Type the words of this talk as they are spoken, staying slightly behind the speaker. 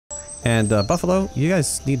And Buffalo, you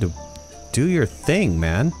guys need to do your thing,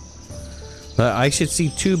 man. I should see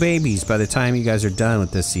 2 babies by the time you guys are done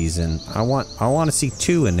with this season. I want to see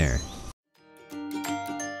 2 in there.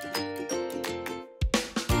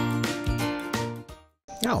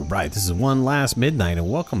 All right, this is One Last Midnight, and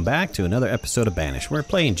welcome back to another episode of Banished. We're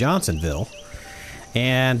playing Johnsonville,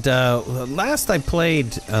 and last I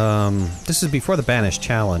played, this is before the Banished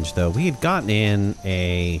Challenge, though. We had gotten in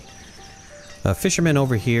a fisherman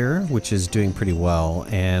over here, which is doing pretty well,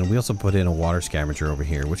 and we also put in a water scavenger over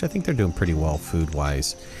here, which I think they're doing pretty well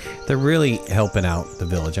food-wise. They're really helping out the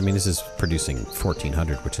village. I mean, this is producing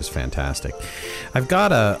 1,400, which is fantastic. I've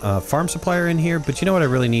got a farm supplier in here, but you know what I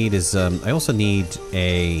really need is, I also need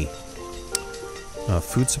a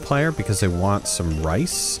food supplier because I want some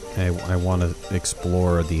rice. I want to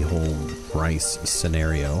explore the whole rice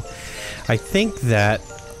scenario. I think that...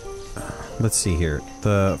 Let's see here.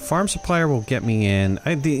 The farm supplier will get me in.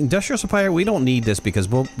 The industrial supplier, we don't need this because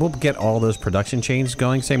we'll get all those production chains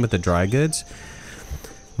going. Same with the dry goods.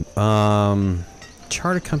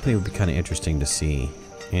 Charter company would be kind of interesting to see.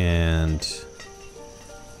 And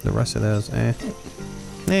the rest of those,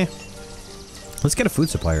 Let's get a food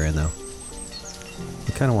supplier in, though.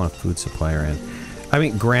 We kind of want a food supplier in. I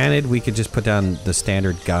mean, granted, we could just put down the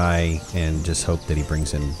standard guy and just hope that he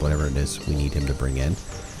brings in whatever it is we need him to bring in.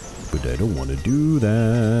 But I don't want to do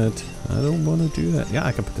that. I don't want to do that. Yeah,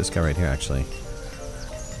 I can put this guy right here, actually.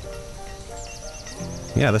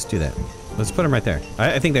 Yeah, let's do that. Let's put him right there.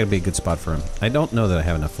 I think that would be a good spot for him. I don't know that I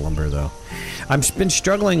have enough lumber, though. I've been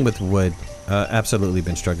struggling with wood. Absolutely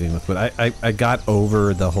been struggling with wood. I got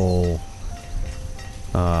over the whole...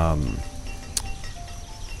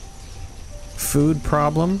 food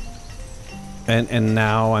problem. And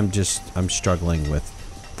now I'm struggling with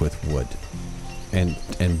wood.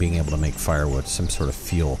 And being able to make firewood, some sort of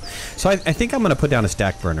fuel. So I think I'm going to put down a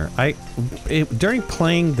stack burner. During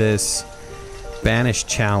playing this Banished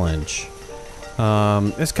Challenge,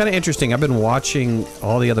 it's kind of interesting. I've been watching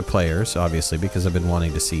all the other players, obviously, because I've been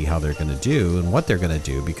wanting to see how they're going to do and what they're going to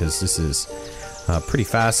do, because this is pretty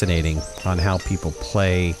fascinating on how people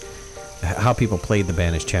play, played the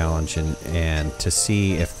Banished Challenge, and to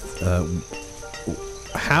see if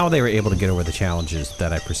how they were able to get over the challenges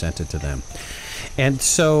that I presented to them. And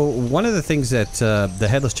so one of the things that the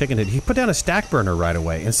Headless Chicken did, he put down a stack burner right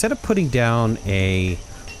away. Instead of putting down anything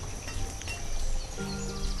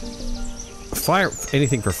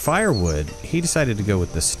for firewood, he decided to go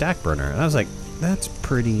with the stack burner. And I was like, that's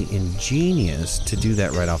pretty ingenious to do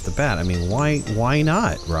that right off the bat. I mean, why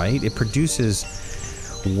not, right? It produces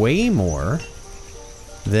way more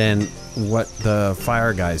than what the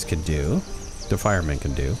fire guys could do. The firemen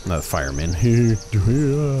can do. Not the firemen.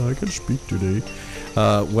 I can speak today.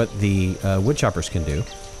 What the wood choppers can do.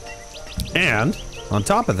 And on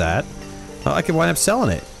top of that, I can wind up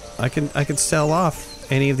selling it. I can sell off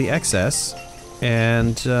any of the excess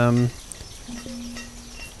and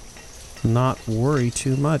not worry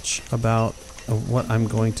too much about what I'm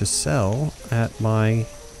going to sell at my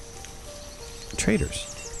traders.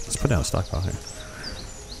 Let's put down a stockpile here.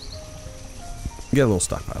 Get a little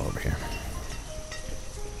stockpile over here.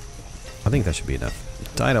 I think that should be enough.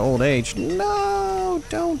 Die to old age. No,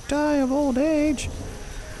 don't die of old age.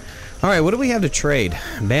 Alright, what do we have to trade?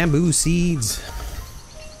 Bamboo seeds.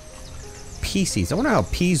 Pea seeds. I wonder how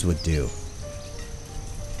peas would do.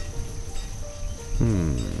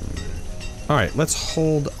 Alright, let's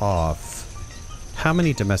hold off. How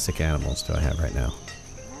many domestic animals do I have right now?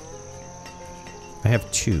 I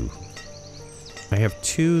have 2. I have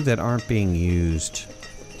 2 that aren't being used.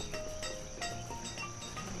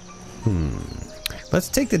 Let's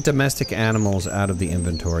take the domestic animals out of the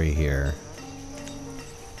inventory here.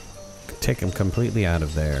 Take them completely out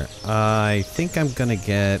of there. I think I'm gonna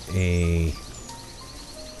get a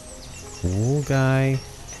wool guy.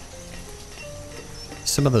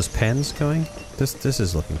 Some of those pens going. This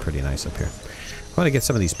is looking pretty nice up here. I want to get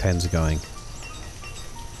some of these pens going.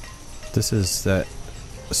 This is that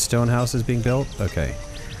stone house is being built. Okay,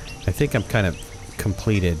 I think I'm kind of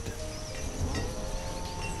completed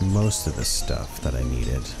most of the stuff that I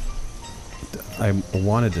needed. I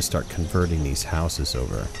wanted to start converting these houses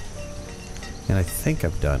over, and I think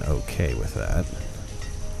I've done okay with that.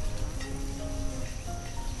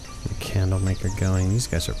 The candle maker going. These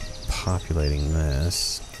guys are populating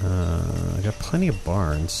this. I got plenty of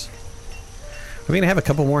barns. I mean, I have a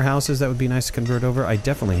couple more houses that would be nice to convert over. I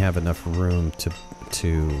definitely have enough room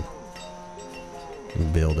to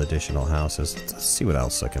build additional houses. Let's see what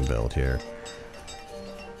else I can build here.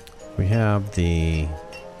 We have the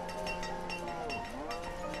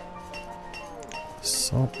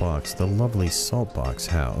Salt box, the lovely salt box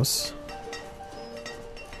house.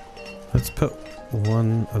 Let's put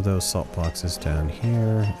one of those salt boxes down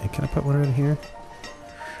here. And can I put one in here?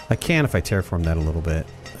 I can if I terraform that a little bit.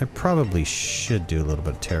 I probably should do a little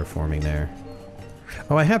bit of terraforming there.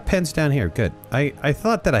 Oh, I have pens down here. Good. I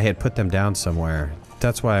thought that I had put them down somewhere.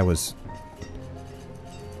 That's why I was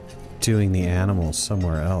doing the animals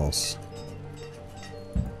somewhere else.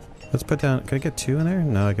 Let's put down... Can I get 2 in there?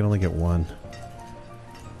 No, I can only get 1.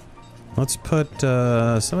 Let's put...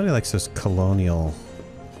 somebody likes those colonial...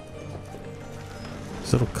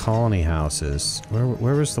 Those little colony houses.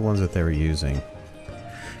 Where was the ones that they were using?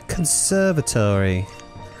 Conservatory.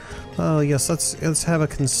 Oh yes, let's have a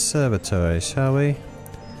conservatory, shall we?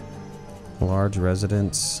 Large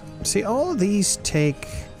residence. See, all of these take...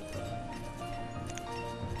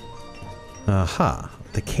 Aha.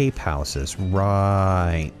 The Cape houses.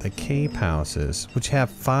 Right. The Cape houses, which have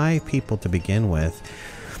 5 people to begin with.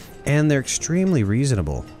 And they're extremely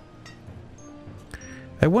reasonable.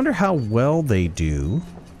 I wonder how well they do.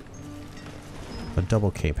 A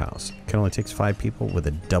double Cape house. Can only takes 5 people with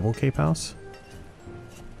a double Cape house.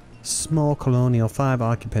 Small colonial, 5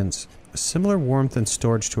 occupants. Similar warmth and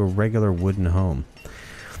storage to a regular wooden home.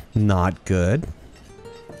 Not good.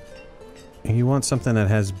 You want something that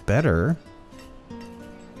has better.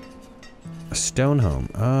 A stone home.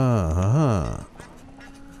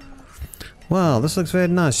 Well, this looks very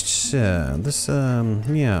nice. Yeah, this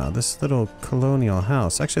little colonial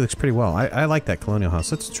house actually looks pretty well. I like that colonial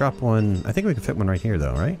house. Let's drop one. I think we can fit one right here,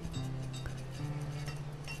 though, right?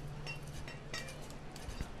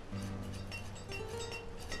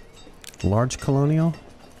 Large colonial?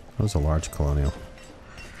 That was a large colonial.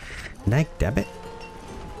 Nag dabbit.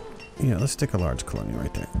 Yeah, let's stick a large colonial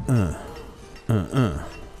right there.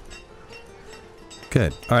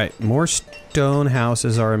 Good. Alright, more stone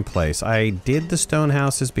houses are in place. I did the stone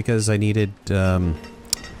houses because I needed,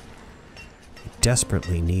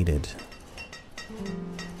 desperately needed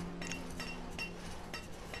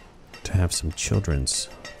to have some children's.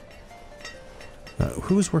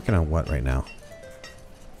 Who's working on what right now?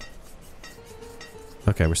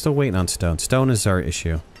 Okay, we're still waiting on stone. Stone is our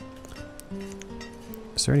issue.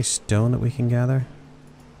 Is there any stone that we can gather?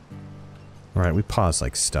 Alright, we paused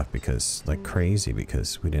like stuff because, like crazy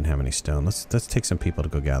because we didn't have any stone. Let's take some people to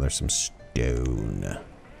go gather some stone.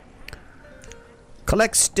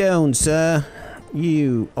 Collect stone, sir.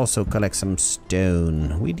 You also collect some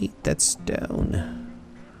stone. We need that stone.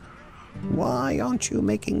 Why aren't you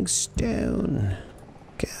making stone?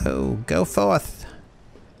 Go forth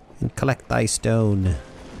and collect thy stone.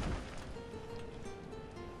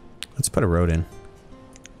 Let's put a road in.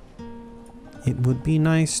 It would be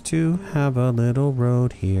nice to have a little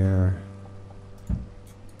road here.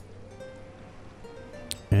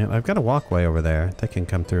 And I've got a walkway over there that can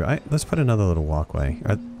come through. Let's put another little walkway.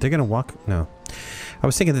 Are they gonna walk? No. I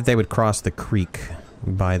was thinking that they would cross the creek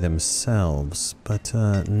by themselves, but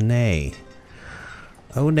nay.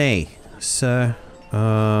 Oh nay, sir.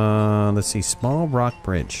 Let's see, small rock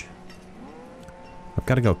bridge. I've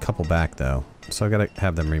got to go a couple back though, so I've got to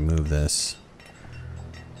have them remove this.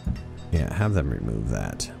 Yeah, have them remove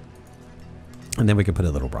that. And then we can put a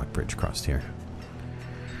little rock bridge across here.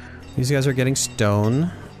 These guys are getting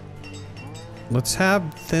stone. Let's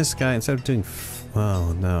have this guy, instead of doing...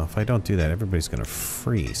 Oh no, if I don't do that, everybody's gonna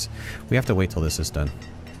freeze. We have to wait till this is done.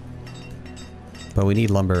 But we need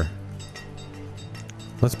lumber.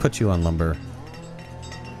 Let's put you on lumber.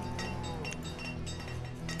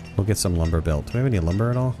 We'll get some lumber built. Do we have any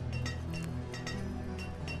lumber at all?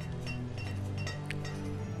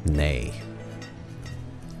 Nay.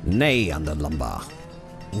 Nay on the lumber.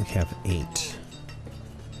 We have 8.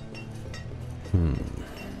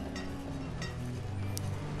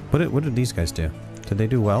 What did these guys do? Did they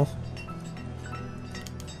do well?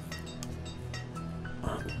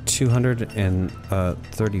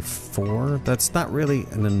 234? That's not really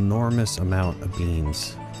an enormous amount of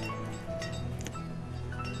beans.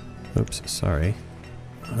 Oops, sorry.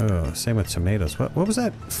 Oh, same with tomatoes. What was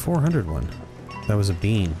that 400 one? That was a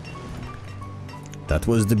bean. That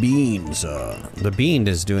was the beans. The bean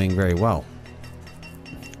is doing very well.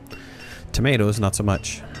 Tomatoes, not so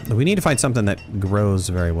much. We need to find something that grows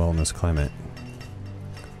very well in this climate.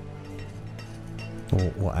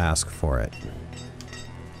 We'll ask for it.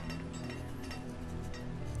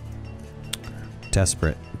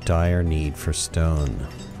 Desperate, dire need for stone.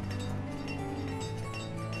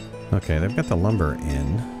 Okay, they've got the lumber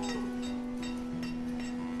in.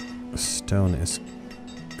 Stone is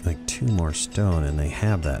like 2 more stone, and they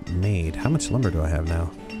have that made. How much lumber do I have now?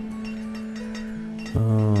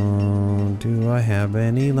 Oh, do I have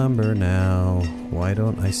any lumber now? Why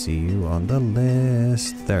don't I see you on the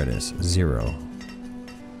list? There it is. 0.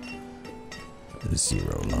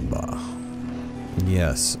 0 lumber.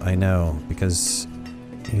 Yes, I know. Because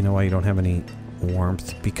you know why you don't have any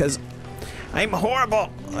warmth? Because I'm horrible.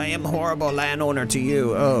 I am horrible landowner to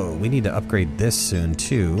you. Oh, we need to upgrade this soon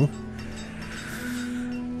too.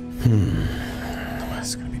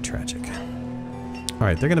 It's gonna be tragic. All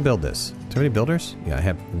right, they're gonna build this. Do you have any builders? Yeah, I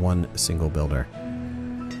have one single builder.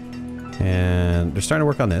 And they're starting to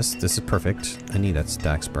work on this. This is perfect. I need that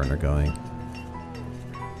stacks burner going.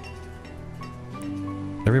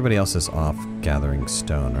 Everybody else is off gathering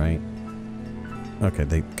stone, right? Okay,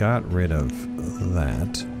 they got rid of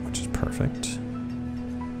that, which is perfect.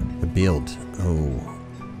 The build. Oh.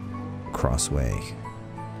 Crossway.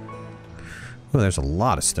 Oh, there's a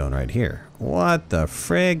lot of stone right here. What the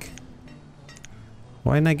frig?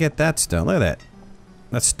 Why didn't I get that stone? Look at that.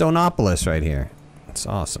 That's Stoneopolis right here. That's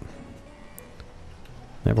awesome.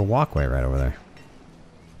 They have a walkway right over there.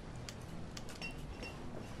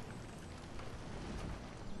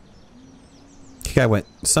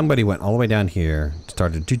 Somebody went all the way down here,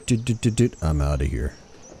 started I'm out of here.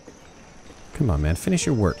 Come on, man, finish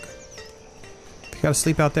your work. If you gotta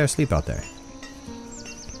sleep out there, sleep out there.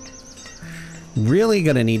 Really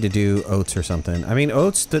gonna need to do oats or something. I mean,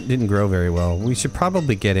 oats didn't grow very well. We should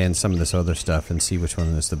probably get in some of this other stuff and see which one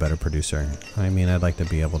is the better producer. I mean, I'd like to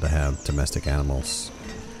be able to have domestic animals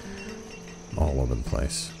all over the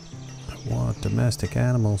place. I want domestic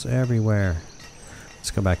animals everywhere.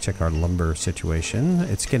 Let's go back, check our lumber situation.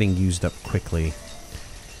 It's getting used up quickly.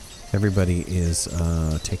 Everybody is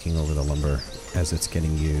taking over the lumber as it's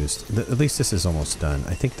getting used. At least this is almost done.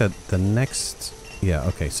 I think that the next... Yeah,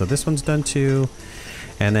 okay, so this one's done too.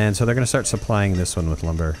 And then, so they're going to start supplying this one with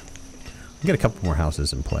lumber. We'll get a couple more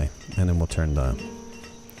houses in play. And then we'll turn the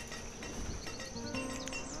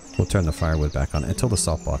firewood back on until the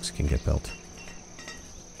salt box can get built.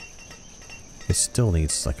 It still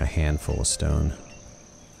needs like a handful of stone.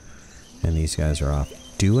 And these guys are off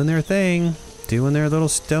doing their thing. Doing their little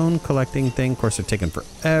stone collecting thing. Of course, they're taking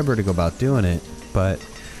forever to go about doing it. But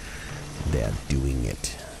they're doing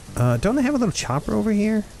it. Don't I have a little chopper over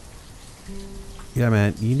here? Yeah,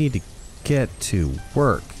 man, you need to get to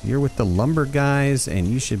work. You're with the lumber guys, and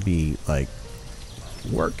you should be, like,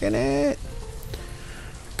 working it.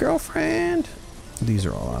 Girlfriend. These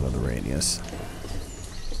are all out of the radius.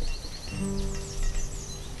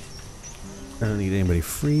 I don't need anybody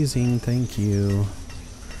freezing, thank you.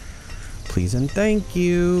 Please and thank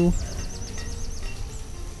you.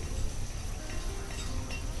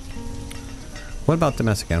 What about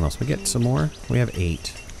domestic animals? We get some more? We have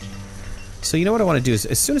 8. So you know what I want to do is,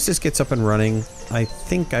 as soon as this gets up and running, I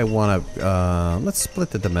think I want to, let's split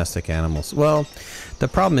the domestic animals. Well, the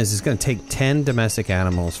problem is it's going to take 10 domestic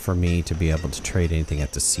animals for me to be able to trade anything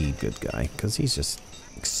at the seed good guy, because he's just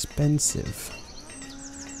expensive.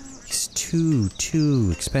 He's too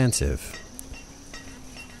expensive.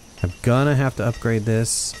 I'm gonna have to upgrade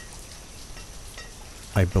this.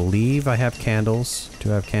 I believe I have candles.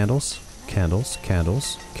 Do I have candles? Candles,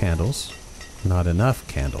 candles, candles. Not enough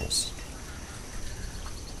candles.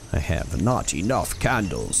 I have not enough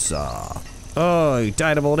candles. Oh, he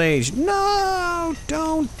died of old age. No,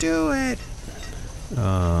 don't do it.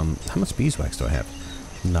 How much beeswax do I have?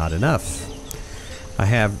 Not enough. I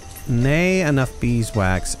have nay enough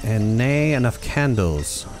beeswax and nay enough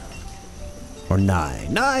candles. Or nigh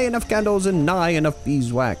enough candles and nigh enough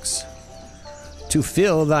beeswax to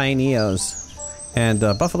fill thine ears. And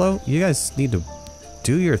Buffalo, you guys need to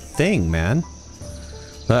do your thing, man.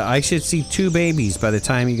 I should see 2 babies by the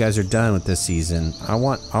time you guys are done with this season. I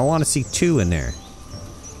want to see 2 in there.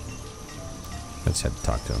 I just had to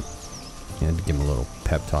talk to him. I had to give him a little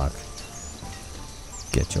pep talk.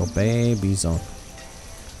 Get your babies on.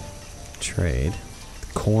 Trade.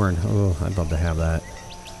 Corn. Oh, I'd love to have that.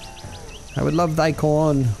 I would love thy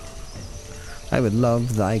corn. I would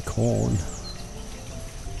love thy corn.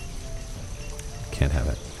 Can't have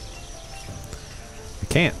it. I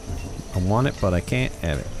can't. I want it, but I can't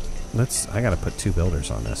have it. I gotta put 2 builders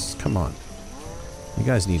on this. Come on. You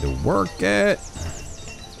guys need to work it.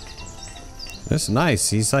 This is nice.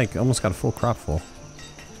 He's like almost got a full crop full.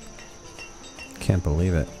 Can't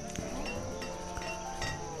believe it.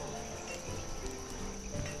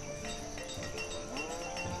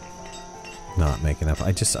 Not making enough.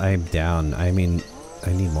 I'm down. I mean,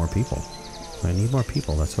 I need more people. I need more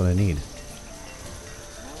people. That's what I need.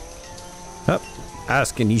 Up.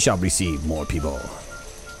 Ask and ye shall receive more people.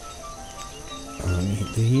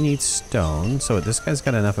 He needs stone. So this guy's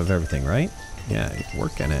got enough of everything, right? Yeah, he's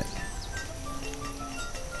working it.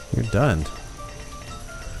 You're done.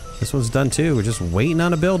 This one's done too. We're just waiting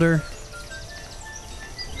on a builder.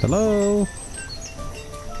 Hello?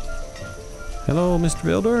 Hello, Mr.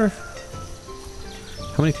 Builder?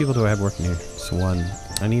 How many people do I have working here? It's one.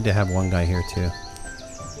 I need to have one guy here too.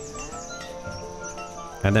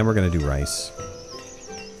 And then we're gonna do rice.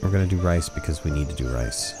 We're gonna do rice because we need to do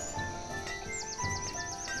rice.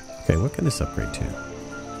 Okay, what can this upgrade to?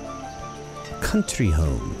 Country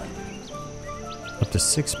home. Up to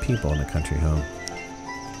 6 people in a country home.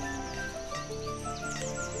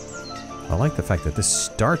 I like the fact that this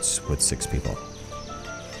starts with 6 people.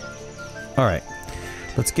 Alright.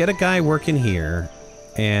 Let's get a guy working here.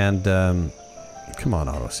 And, come on,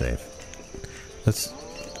 autosave. Let's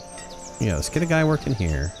get a guy working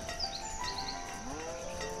here.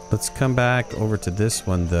 Let's come back over to this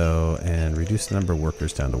one, though, and reduce the number of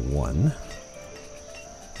workers down to 1.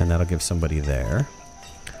 And that'll give somebody there.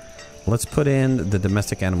 Let's put in the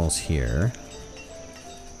domestic animals here.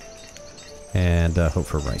 And hope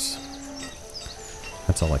for rice.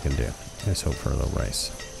 That's all I can do. Just hope for a little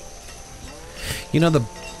rice. You know, the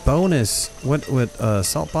bonus... What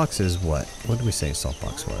salt box is what? What did we say salt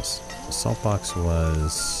box was? Salt box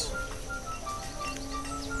was...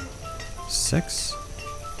 6?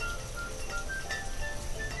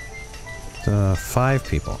 5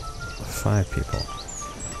 people. 5 people.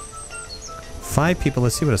 5 people.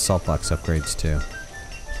 Let's see what a salt box upgrades to.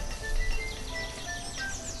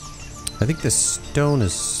 I think this stone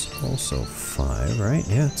is also 5, right?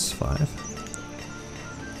 Yeah, it's 5.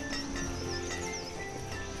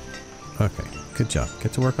 Okay, good job.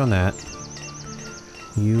 Get to work on that.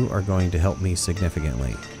 You are going to help me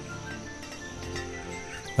significantly.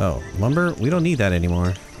 Oh, lumber? We don't need that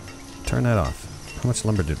anymore. Turn that off. How much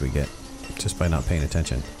lumber did we get? Just by not paying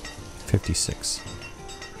attention. 56.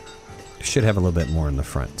 Should have a little bit more in the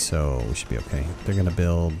front, so we should be okay. They're going to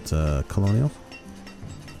build Colonial.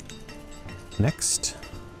 Next.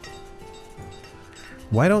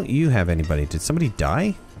 Why don't you have anybody? Did somebody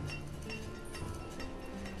die?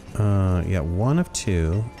 Yeah, 1 of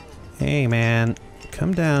 2. Hey, man.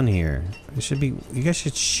 Come down here. It should be... You guys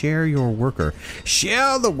should share your worker.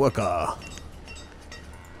 Share the worker!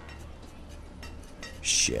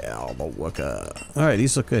 Share the worker. Alright,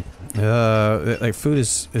 these look good. Like, food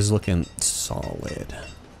is looking solid.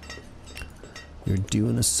 You're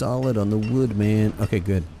doing a solid on the wood, man. Okay,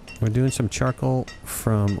 good. We're doing some charcoal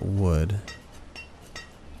from wood.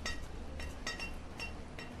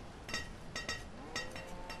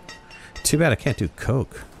 Too bad I can't do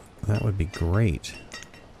coke. That would be great.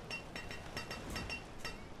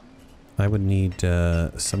 I would need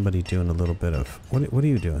somebody doing a little bit of... What are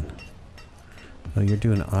you doing? Oh, you're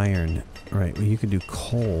doing iron. Right, well, you could do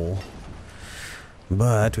coal.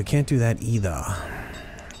 But we can't do that either.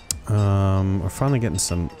 We're finally getting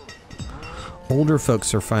some... Older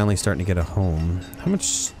folks are finally starting to get a home. How much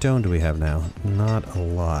stone do we have now? Not a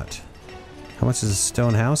lot. How much does a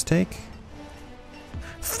stone house take?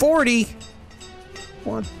 40!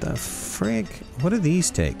 What the frig? What do these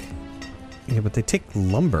take? Yeah, but they take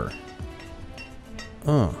lumber.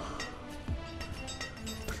 Oh.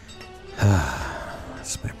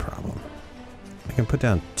 That's my problem. I can put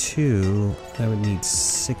down 2. That would need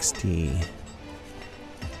 60.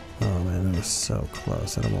 Oh man, that was so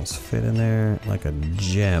close. It almost fit in there like a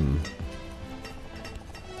gem.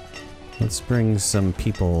 Let's bring some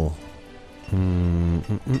people. Can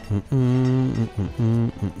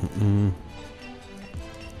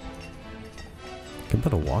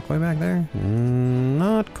put a walkway back there?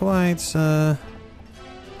 Not quite.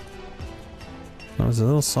 There's a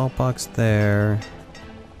little salt box there.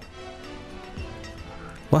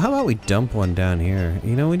 Well, how about we dump one down here?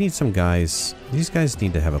 You know, we need some guys. These guys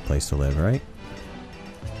need to have a place to live, right?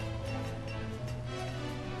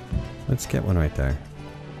 Let's get one right there.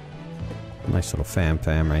 Nice little fam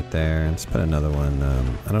right there. Let's put another one.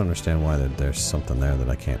 I don't understand why there's something there that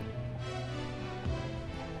I can't.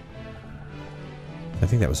 I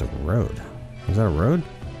think that was a road. Was that a road?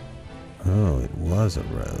 Oh, it was a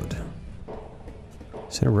road.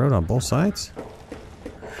 Is it a road on both sides?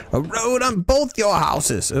 A road on both your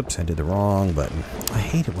houses! Oops, I did the wrong button. I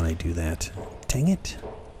hate it when I do that. Dang it.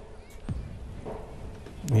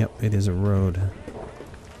 Yep, it is a road.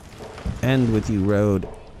 End with you, road.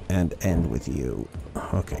 And end with you.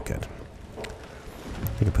 Okay, good.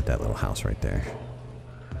 You can put that little house right there.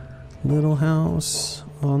 Little house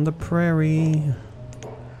on the prairie.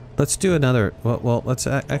 Let's do another... Well, let's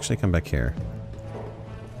actually come back here.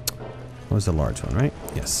 What was the large one, right?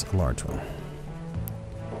 Yes, a large one.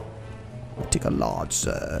 Take a large,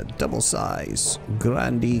 double size.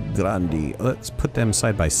 Grandi. Let's put them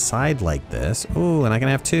side by side like this. Ooh, and I can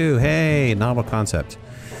have two. Hey, novel concept.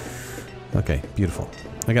 Okay, beautiful.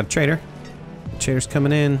 I got a trader. Trader's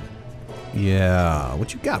coming in. Yeah,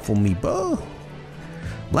 what you got for me, bro?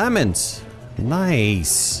 Lemons.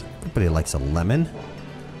 Nice. Everybody likes a lemon.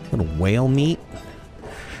 A little whale meat.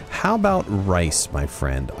 How about rice, my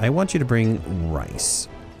friend? I want you to bring rice.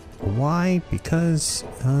 Why? Because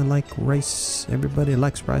I like rice. Everybody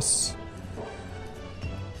likes rice.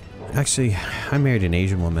 Actually, I married an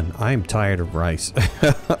Asian woman. I'm tired of rice.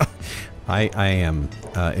 I am.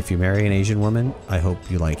 If you marry an Asian woman, I hope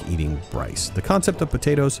you like eating rice. The concept of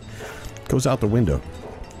potatoes goes out the window.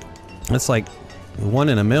 That's like 1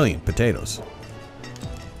 in a million potatoes.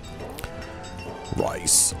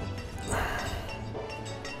 Rice.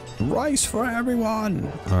 Rice for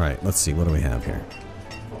everyone. All right, let's see. What do we have here?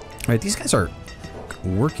 All right, these guys are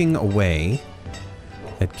working away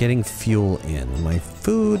at getting fuel in. My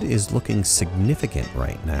food is looking significant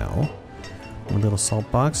right now. A little salt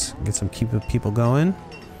box, get some people going.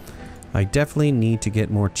 I definitely need to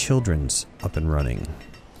get more children's up and running.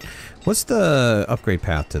 What's the upgrade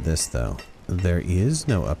path to this, though? There is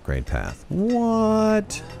no upgrade path.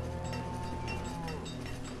 What?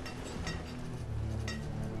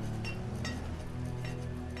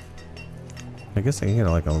 I guess I can get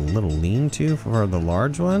like a little lean-to for the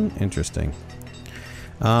large one? Interesting.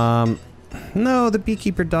 No, the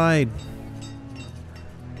beekeeper died.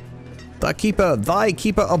 Thy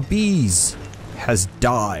keeper of bees has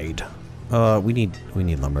died. We need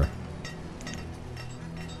lumber.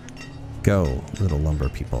 Go, little lumber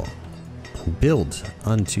people. Build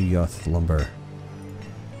unto your lumber.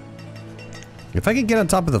 If I could get on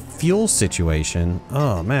top of the fuel situation,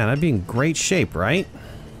 oh man, I'd be in great shape, right?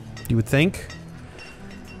 You would think?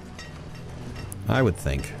 I would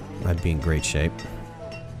think I'd be in great shape.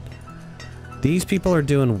 These people are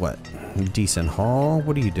doing what? Decent haul?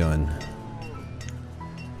 What are you doing?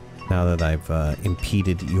 Now that I've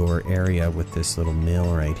impeded your area with this little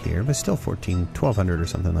mill right here, but still 1200 or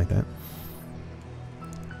something like that.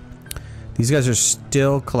 These guys are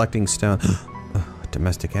still collecting stone.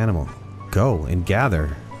 Domestic animal. Go and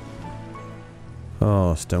gather.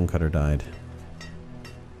 Oh, stonecutter died.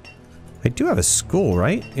 I do have a school,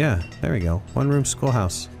 right? Yeah, there we go. One-room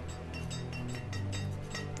schoolhouse.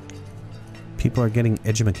 People are getting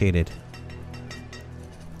educated.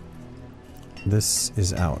 This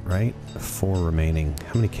is out, right? 4 remaining.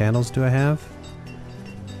 How many candles do I have?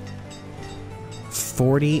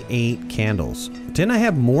 48 candles. Didn't I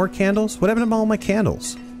have more candles? What happened to all my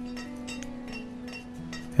candles?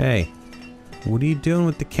 Hey, what are you doing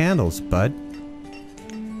with the candles, bud?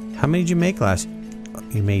 How many did you make last?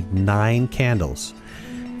 You made 9 candles.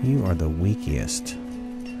 You are the weakest.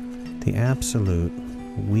 The absolute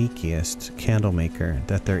weakest candle maker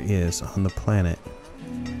that there is on the planet.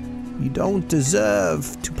 You don't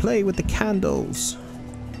deserve to play with the candles.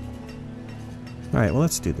 Alright, well,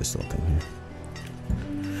 let's do this little thing here.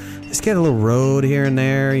 Let's get a little road here and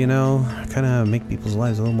there, you know, kind of make people's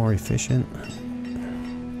lives a little more efficient.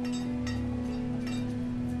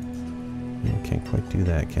 We can't quite do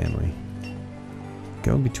that, can we?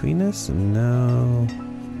 Go in between this? No.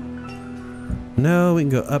 No, we can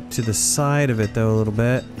go up to the side of it, though, a little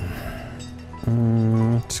bit.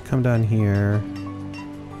 Let's come down here.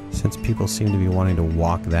 Since people seem to be wanting to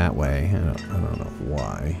walk that way. I don't know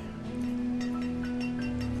why.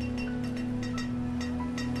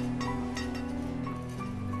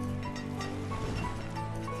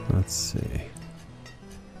 Let's see.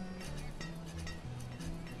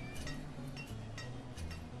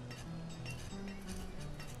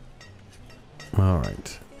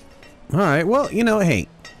 Alright. Alright, well, you know, hey.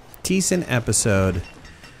 Decent episode.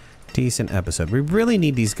 Decent episode. We really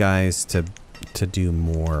need these guys to do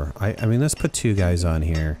more. I mean, let's put 2 guys on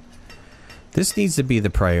here. This needs to be the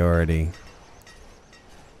priority.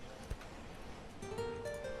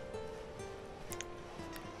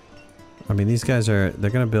 I mean, these guys they're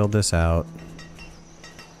gonna build this out.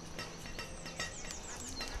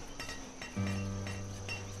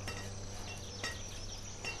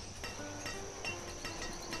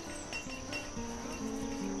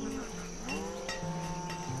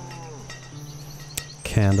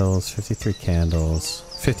 Candles, 53 candles.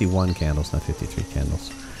 51 candles, not 53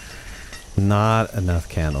 candles. Not enough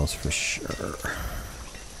candles for sure.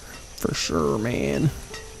 For sure, man.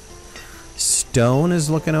 Stone is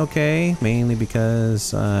looking okay, mainly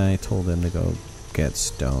because I told him to go get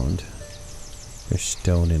stoned. There's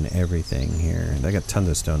stone in everything here. And I got tons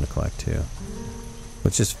of stone to collect too.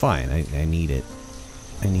 Which is fine, I need it.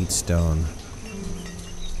 I need stone.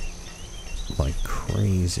 like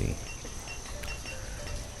crazy.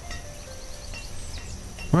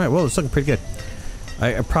 Alright, well, it's looking pretty good.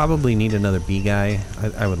 I probably need another bee guy.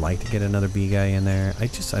 I would like to get another bee guy in there. I'm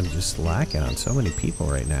just lacking on so many people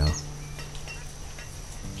right now.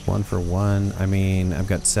 1 for 1. I mean, I've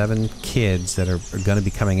got 7 kids that are going to be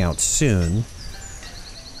coming out soon.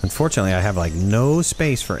 Unfortunately, I have like no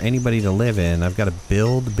space for anybody to live in. I've got to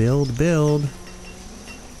build. Look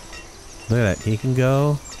at that. He can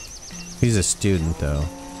go. He's a student though.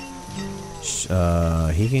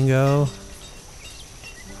 He can go.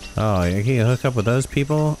 Oh, you can hook up with those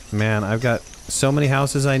people? Man, I've got so many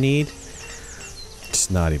houses I need.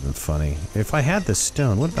 It's not even funny. If I had the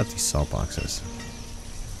stone, what about these salt boxes?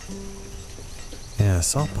 Yeah,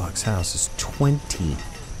 salt box house is 20.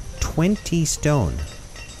 20 stone.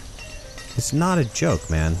 It's not a joke,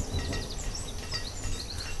 man.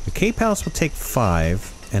 The cape house will take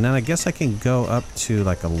 5, and then I guess I can go up to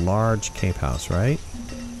like a large cape house, right?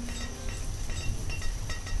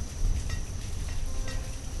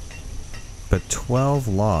 But 12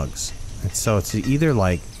 logs. And so it's either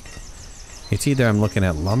like... It's either I'm looking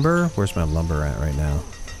at lumber. Where's my lumber at right now?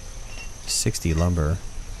 60 lumber.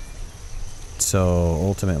 So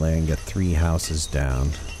ultimately I can get 3 houses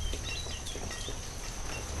down.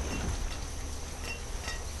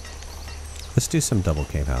 Let's do some double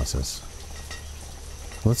cave houses.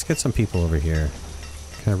 Let's get some people over here.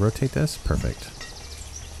 Can I rotate this? Perfect.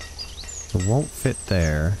 It won't fit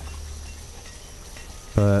there.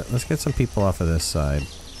 But let's get some people off of this side.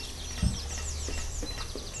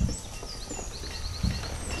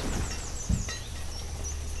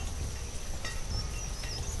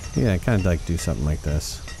 Yeah, I kind of like do something like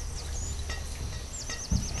this.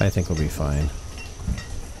 I think we'll be fine.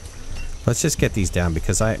 Let's just get these down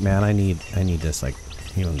because I need this like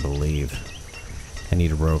you don't believe. I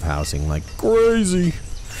need a row of housing like crazy.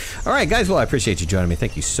 All right, guys. Well, I appreciate you joining me.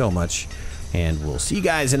 Thank you so much. And we'll see you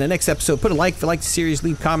guys in the next episode. Put a like if you like the series.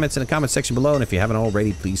 Leave comments in the comment section below. And if you haven't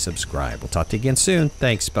already, please subscribe. We'll talk to you again soon.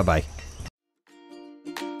 Thanks. Bye-bye.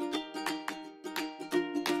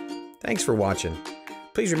 Thanks for watching.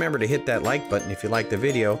 Please remember to hit that like button if you liked the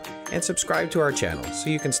video. And subscribe to our channel so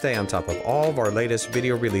you can stay on top of all of our latest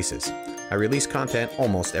video releases. I release content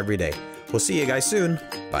almost every day. We'll see you guys soon.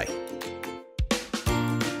 Bye.